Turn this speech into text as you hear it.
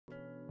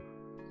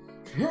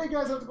Hey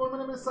guys, how's it going? My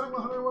name is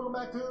Cyclone, and welcome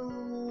back to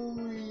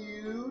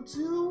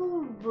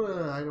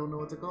YouTube. I don't know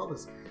what to call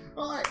this.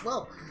 Alright,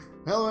 well,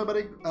 hello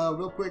everybody.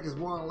 Real quick, just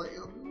want to let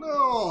you know.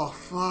 Oh,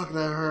 fuck,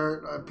 that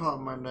hurt. I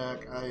popped my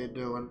neck. How you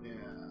doing?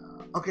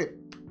 Yeah. Okay,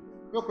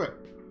 real quick.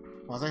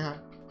 Want to say hi?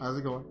 How's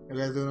it going? You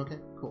guys doing okay?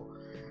 Cool.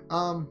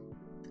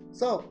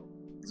 So,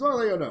 just want to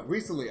let you know.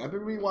 Recently, I've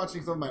been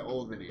rewatching some of my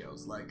old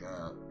videos, like,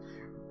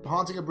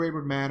 Haunting of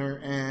Braidwood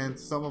Manor and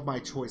some of my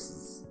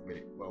choices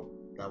video. Well,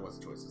 that was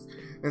choices.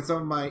 And some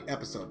of my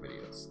episode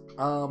videos.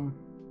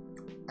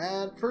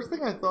 And first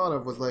thing I thought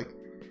of was like,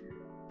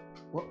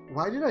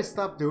 why did I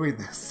stop doing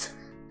this?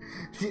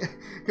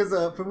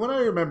 Because from what I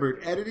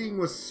remembered, editing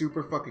was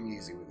super fucking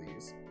easy with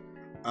these.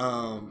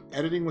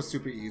 Editing was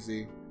super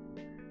easy.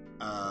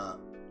 I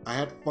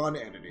had fun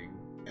editing,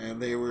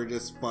 and they were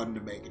just fun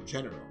to make in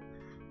general.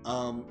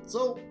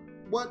 So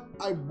what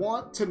I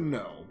want to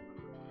know,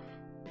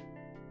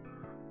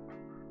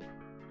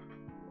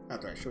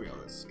 after I show you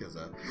all this, because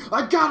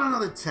I got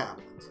another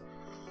tablet.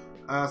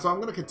 So I'm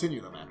going to continue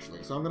them,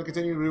 actually. So I'm going to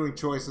continue doing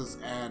choices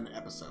and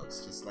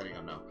episodes, just letting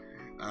them know.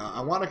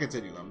 I want to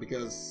continue them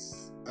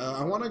because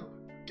I want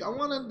to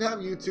have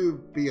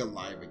YouTube be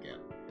alive again.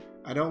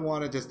 I don't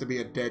want it just to be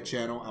a dead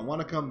channel. I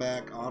want to come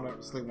back,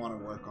 honestly want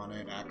to work on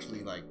it,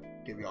 actually like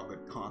give you all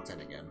good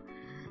content again.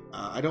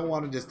 I don't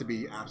want it just to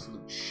be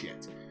absolute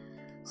shit.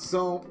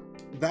 So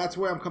that's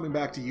where I'm coming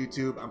back to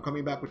YouTube. I'm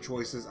coming back with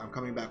choices. I'm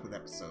coming back with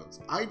episodes.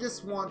 I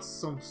just want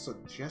some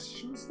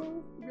suggestions,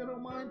 though, if you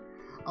don't mind.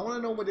 I want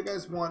to know what you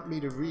guys want me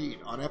to read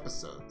on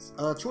episodes.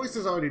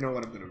 Choices, I already know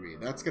what I'm going to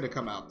read. That's going to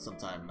come out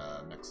sometime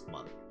next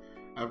month.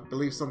 I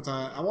believe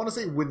sometime, I want to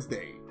say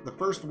Wednesday. The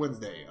first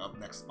Wednesday of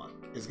next month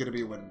is going to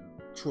be when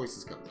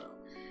Choices comes out.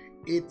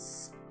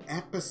 It's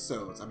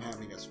episodes I'm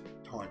having a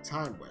hard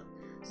time with.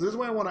 So this is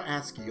what I want to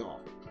ask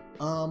y'all.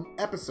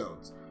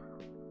 Episodes.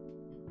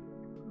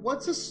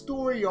 What's a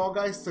story y'all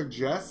guys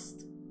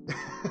suggest?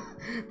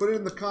 Put it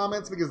in the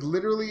comments, because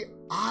literally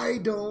I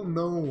don't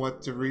know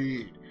what to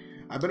read.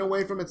 I've been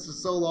away from it for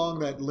so long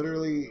that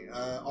literally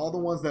all the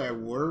ones that I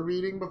were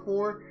reading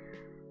before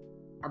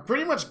are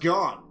pretty much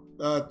gone.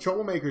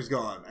 Troublemaker's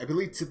gone. I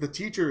believe the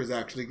Teacher is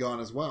actually gone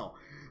as well.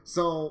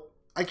 So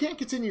I can't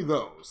continue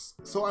those.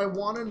 So I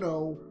want to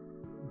know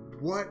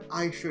what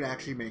I should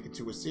actually make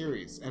into a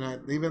series.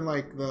 And even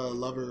like the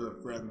lover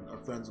or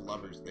friends with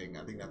lovers thing,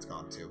 I think that's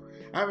gone too.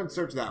 I haven't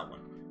searched that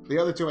one. The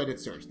other two I did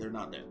search. They're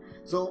not there.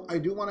 So I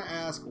do want to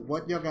ask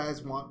what you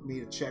guys want me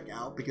to check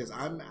out, because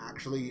I'm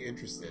actually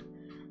interested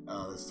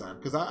this time.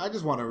 Because I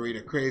just want to read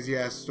a crazy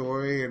ass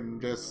story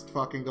and just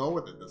fucking go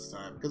with it this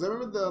time. Because I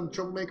remember the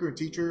Troublemaker and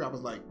Teacher, I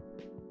was like,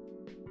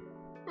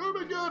 oh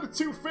my god, it's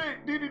too fake.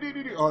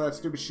 All that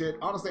stupid shit.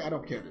 Honestly, I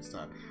don't care this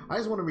time. I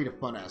just want to read a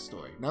fun ass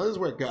story. Now this is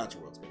where Gotcha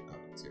World's going to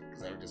come into,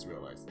 because I just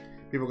realized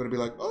people are going to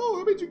be like, oh,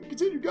 that means you can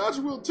continue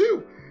Gotcha World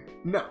too.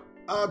 No.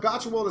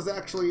 Gotcha World is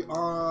actually,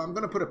 I'm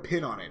going to put a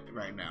pin on it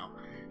right now.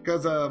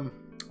 Because,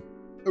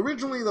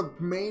 originally, the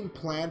main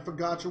plan for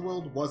Gotcha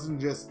World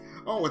wasn't just,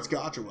 oh, it's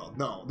Gotcha World.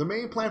 No, the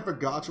main plan for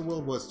Gotcha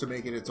World was to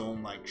make it its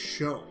own, like,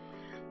 show.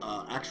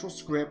 Actual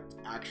script,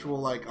 actual,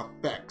 like,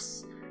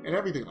 effects, and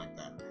everything like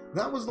that.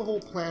 That was the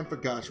whole plan for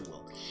Gotcha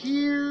World.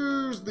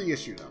 Here's the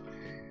issue, though.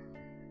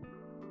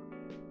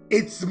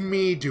 It's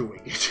me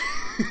doing it.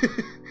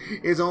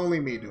 It's only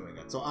me doing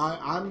it. So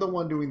I'm the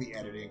one doing the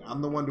editing.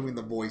 I'm the one doing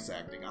the voice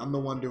acting. I'm the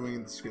one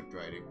doing the script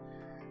writing.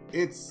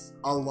 It's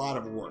a lot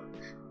of work.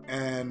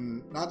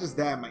 And not just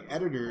that, my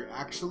editor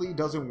actually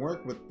doesn't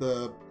work with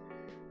the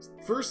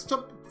first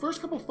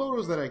couple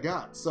photos that I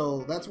got.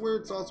 So that's where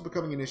it's also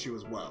becoming an issue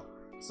as well.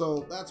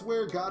 So that's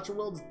where Gotcha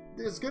World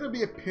is going to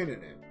be a pin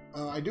in it.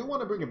 I do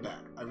want to bring it back.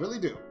 I really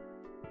do.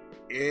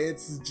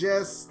 It's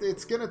just,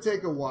 it's going to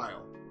take a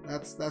while.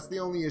 That's the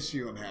only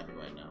issue I'm having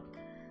right now.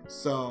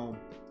 So,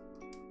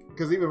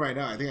 because even right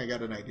now, I think I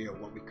got an idea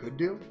of what we could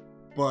do.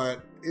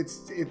 But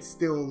it's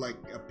still like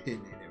a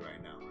pin in it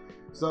right now.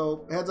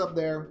 So, heads up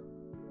there.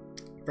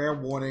 Fair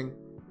warning.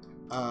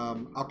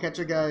 I'll catch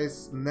you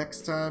guys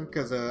next time,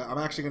 because I'm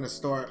actually going to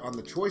start on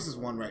the choices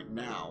one right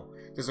now,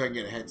 just so I can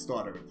get a head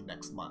start of it for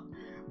next month.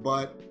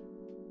 But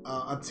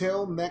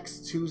until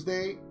next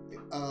Tuesday,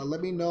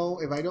 let me know.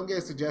 If I don't get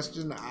a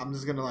suggestion, I'm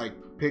just going to like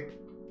pick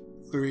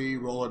 3,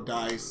 roll a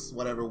dice,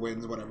 whatever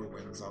wins,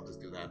 I'll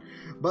just do that.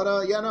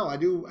 But yeah, no, I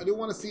do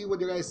want to see what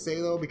you guys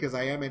say, though, because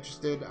I am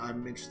interested.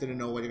 I'm interested to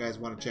know what you guys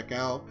want to check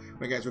out,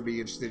 what you guys would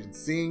be interested in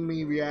seeing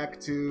me react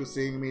to,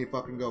 seeing me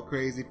fucking go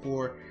crazy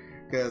for,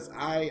 because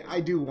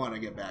I do want to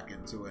get back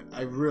into it.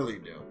 I really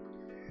do.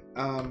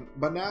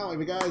 But now, if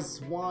you guys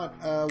want,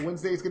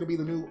 Wednesday is going to be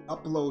the new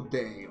upload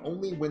day,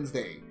 only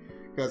Wednesday,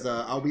 because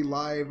I'll be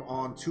live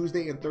on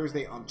Tuesday and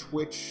Thursday on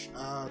Twitch.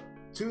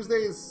 Tuesday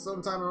is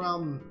sometime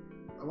around,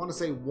 I want to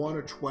say 1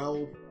 or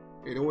 12.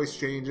 It always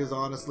changes,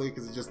 honestly,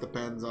 because it just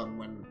depends on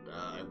when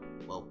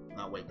well,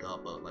 not wake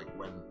up, but like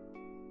when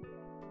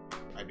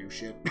I do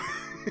shit.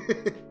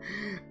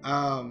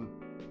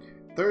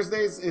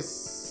 Thursdays is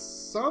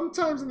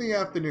sometimes in the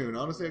afternoon.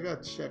 Honestly, I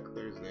gotta check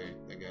Thursday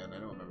again. I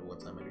don't remember what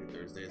time I do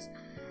Thursdays.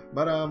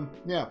 But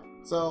yeah,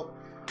 so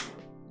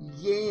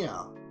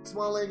yeah. Just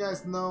want to let you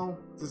guys know.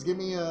 Just give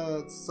me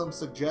some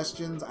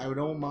suggestions. I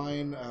don't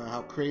mind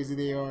how crazy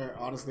they are.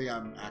 Honestly,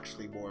 I'm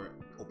actually more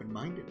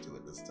open-minded to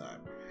it this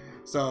time.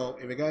 So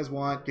if you guys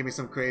want, give me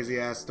some crazy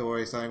ass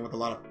story, something with a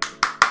lot of,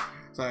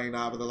 something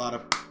not with a lot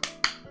of,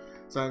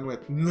 something with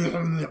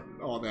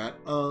all that.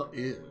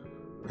 Ew.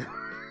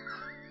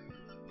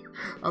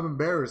 I'm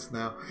embarrassed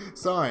now.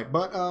 Sorry,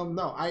 but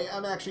no, I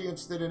am actually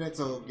interested in it.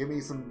 So give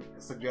me some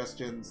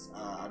suggestions.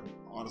 I'm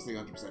honestly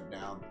 100%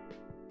 down.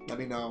 Let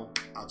me know.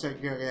 I'll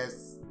check you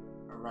guys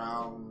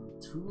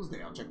around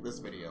Tuesday. I'll check this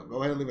video. Go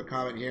ahead and leave a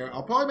comment here.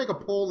 I'll probably make a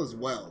poll as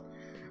well.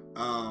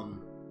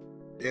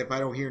 If I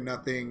don't hear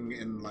nothing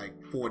in like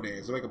 4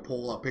 days, I'll make a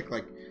poll. I'll pick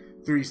like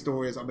 3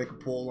 stories. I'll make a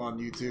poll on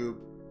YouTube.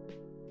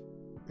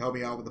 Help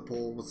me out with the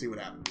poll. We'll see what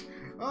happens.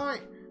 All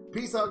right.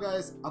 Peace out,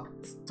 guys. I'll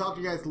talk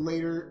to you guys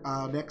later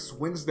next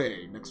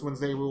Wednesday. Next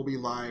Wednesday, we'll be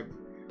live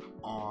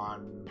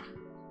on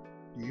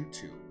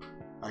YouTube.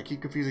 I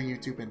keep confusing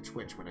YouTube and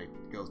Twitch when I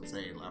go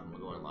say I'm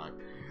going live.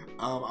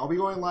 I'll be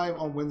going live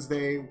on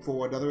Wednesday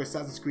for another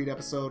Assassin's Creed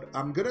episode.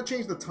 I'm going to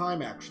change the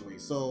time, actually.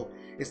 So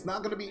it's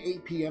not going to be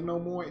 8 p.m. no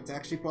more. It's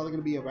actually probably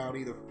going to be around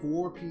either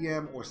 4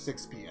 p.m. or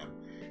 6 p.m.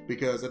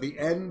 Because at the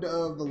end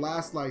of the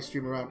last live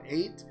stream around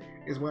 8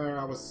 is where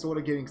I was sort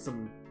of getting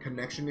some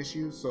connection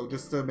issues. So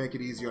just to make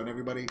it easier on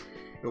everybody,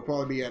 it'll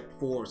probably be at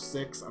 4 or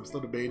 6. I'm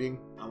still debating.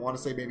 I want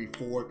to say maybe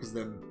 4 because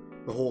then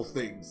the whole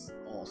thing's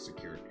all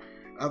secured.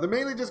 They're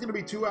mainly just going to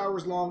be 2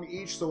 hours long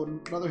each, so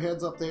another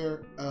heads up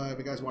there if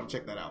you guys want to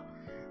check that out.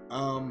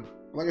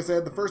 Like I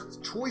said, the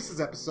first Choices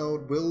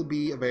episode will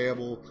be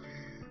available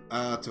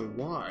to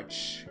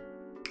watch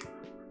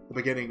the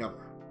beginning of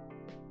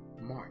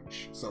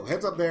March. So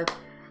heads up there.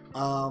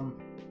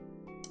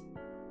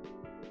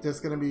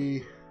 Just going to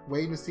be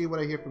waiting to see what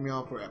I hear from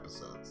y'all for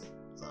episodes.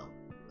 So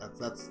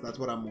that's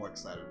what I'm more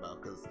excited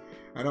about, because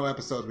I know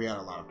episodes we had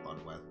a lot of fun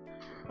with.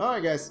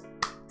 Alright guys,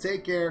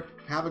 take care.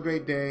 Have a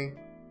great day.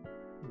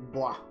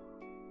 Blah.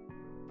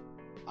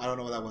 I don't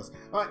know what that was.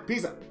 Alright,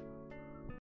 peace out.